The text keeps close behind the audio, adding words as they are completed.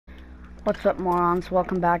What's up, morons?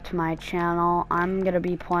 Welcome back to my channel. I'm gonna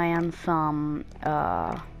be playing some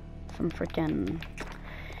freaking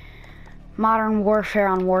Modern Warfare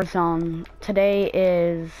on Warzone. Today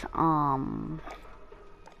is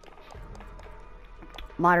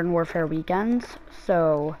Modern Warfare weekends,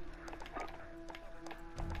 so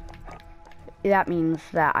that means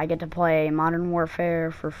that I get to play Modern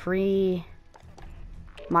Warfare for free.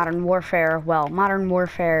 Modern Warfare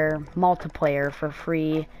multiplayer for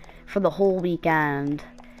free for the whole weekend.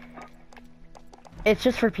 It's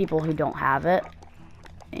just for people who don't have it,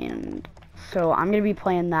 and so I'm gonna be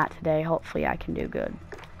playing that today. Hopefully I can do good,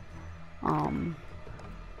 but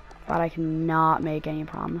I cannot make any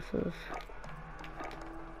promises.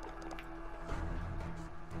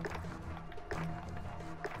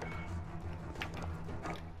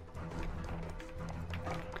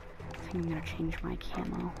 I think I'm gonna change my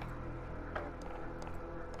camo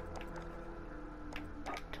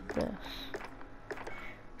to this,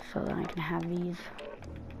 so that I can have these.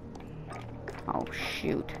 Oh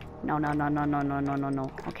shoot. No.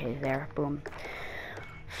 Okay, there, boom.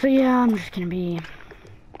 So yeah, I'm just gonna be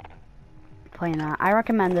playing that. I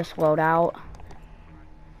recommend this loadout.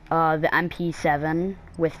 The MP7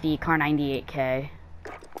 with the Kar 98K.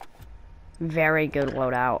 Very good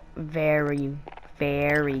loadout. Very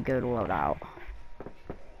good loadout.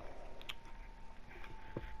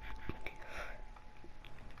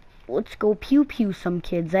 Let's go pew pew some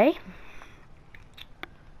kids, eh?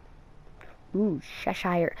 Ooh,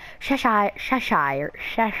 Cheshire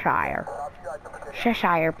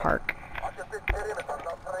Park.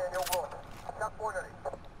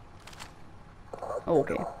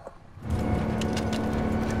 Okay.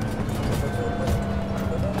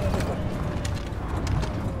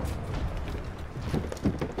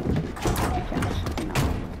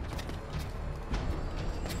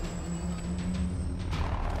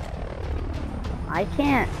 I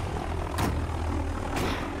can't.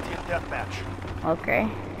 Team deathmatch. Okay.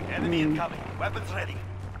 Enemy incoming. Weapons ready.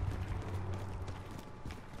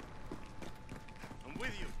 I'm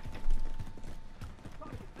with you.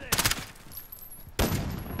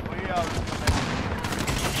 We are.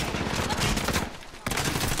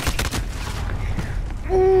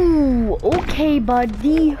 Ooh, okay,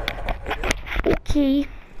 buddy. Okay.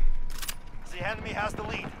 The enemy has the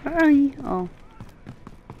lead. Hi. Oh.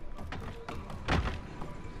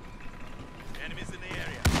 Enemies in the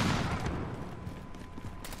area.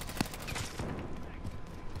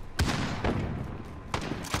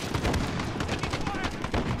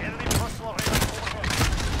 Enemy personal radar overhead.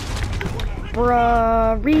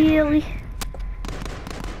 Bruh, really?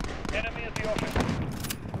 Enemy at the ocean.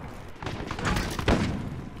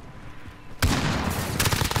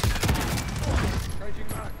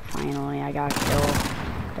 Finally, I got killed.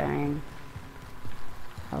 Dang.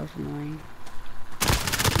 That was annoying.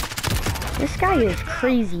 This guy is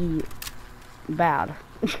crazy bad.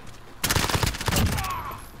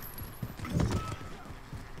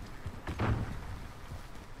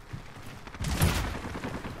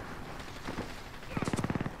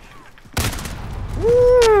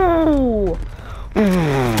 Woo!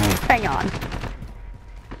 Hang on.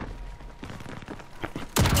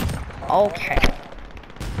 Okay.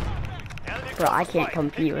 Bro, I can't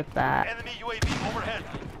compete with that. Enemy UAV overhead.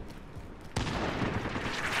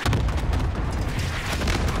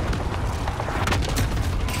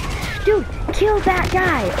 Dude, kill that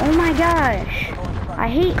guy! Oh my gosh! I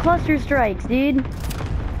hate cluster strikes, dude.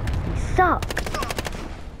 They suck.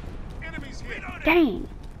 Enemies here. Dang.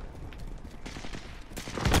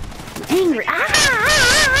 I'm angry. Ah!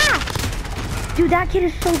 Dude, that kid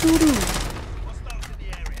is so doo-doo. Hostiles in the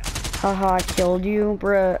area. Haha, I killed you,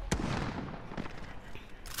 bruh.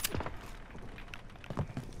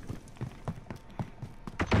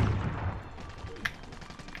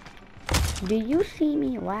 Do you see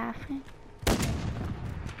me laughing?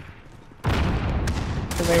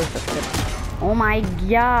 So where's the clip? Oh my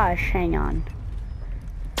gosh, hang on.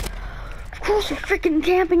 Of course you're freaking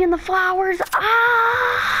camping in the flowers.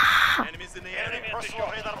 Ah! Enemies in the area. Enemy personal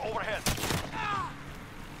radar overhead.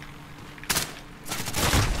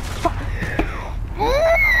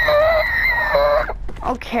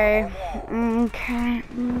 Okay.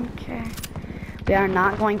 We are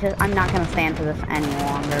not going to, I'm not going to stand for this any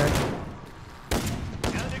longer.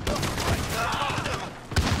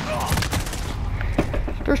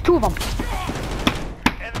 There's two of them.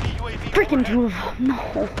 Enemy UAV Freaking overhead. two of them. No.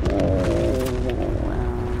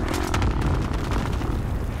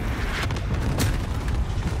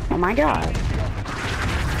 Oh my god.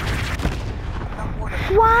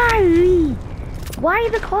 Why? Why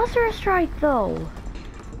the cluster strike though?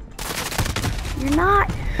 You're not.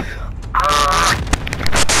 Oh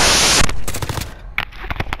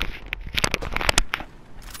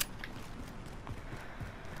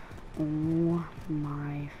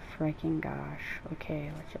my freaking gosh.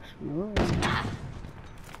 Okay, let's just move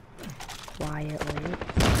quietly.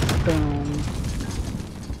 Boom.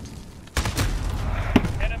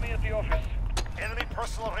 Enemy at the office. Enemy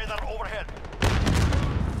personal radar overhead.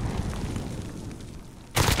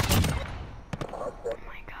 Oh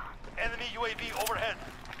my god. Enemy UAV overhead.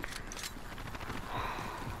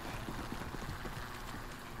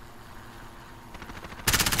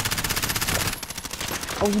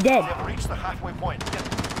 Oh, he We dead. have reached the halfway point.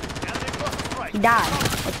 Enemy cluster strike. He died.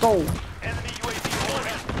 Let's go. Enemy UAV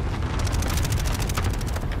overhead.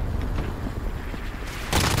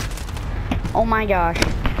 Oh my gosh.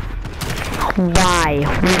 Why?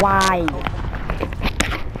 Why?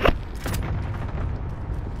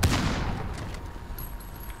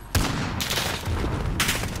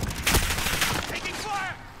 Taking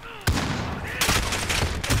fire.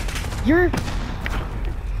 You're...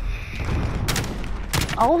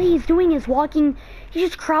 All he's doing is walking. He's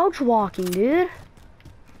just crouch walking, dude.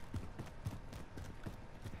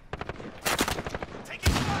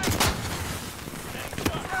 Taking fire.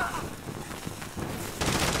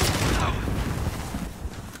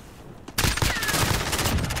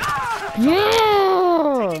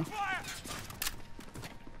 Yeah! Fire.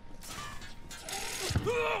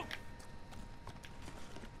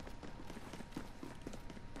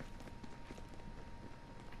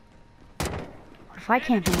 If I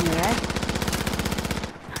can't do that,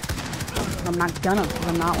 I'm not gonna, because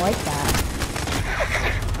I'm not like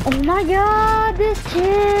that. Oh my god, this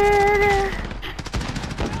kid!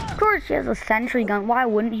 Of course he has a sentry gun. Why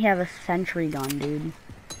wouldn't he have a sentry gun, dude?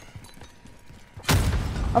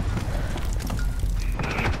 Oh. Oh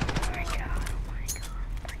my god, oh my god,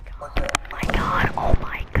 oh my god, oh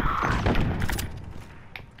my god.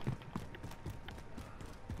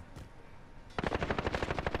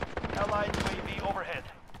 Allied UAV overhead.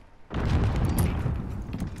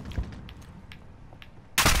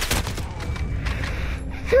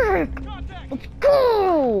 Frick! Let's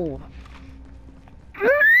go!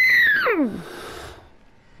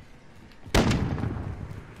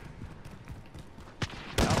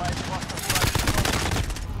 Allied cluster strike.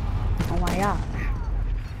 Oh my gosh.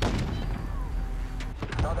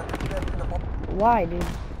 Why, dude?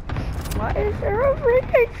 Why is there a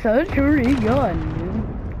freaking sentry gun, dude?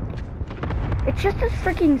 It's just a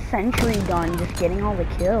freaking sentry gun just getting all the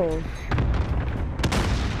kills.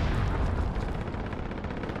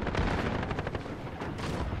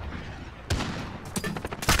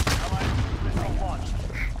 Allied missile launched.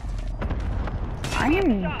 I am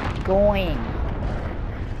going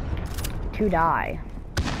to die.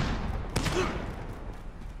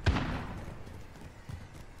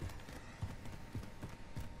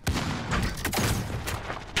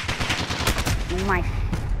 Oh my.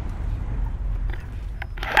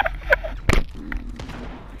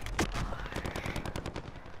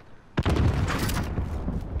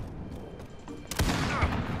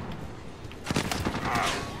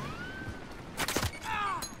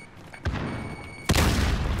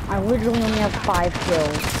 I literally only have 5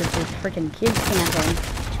 kills because there's freaking kids camping.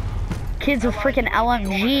 Kids with freaking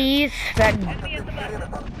LMGs that.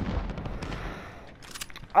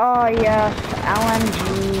 Oh yes,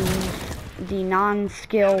 LMGs, the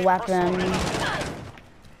non-skill weapon.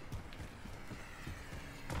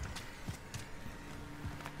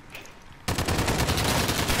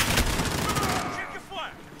 Check your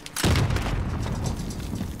fire.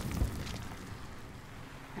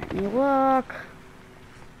 Let me look.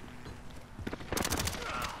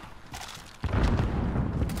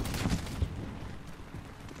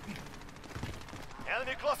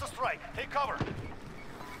 Enemy cluster strike. Take cover.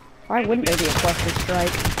 Why wouldn't there be a cluster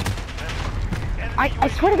strike? Enemy I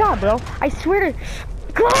UAV swear to God, bro. I swear to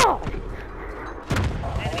God.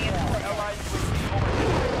 Allied UAV overhead.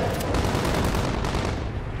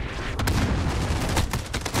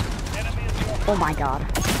 Oh my God.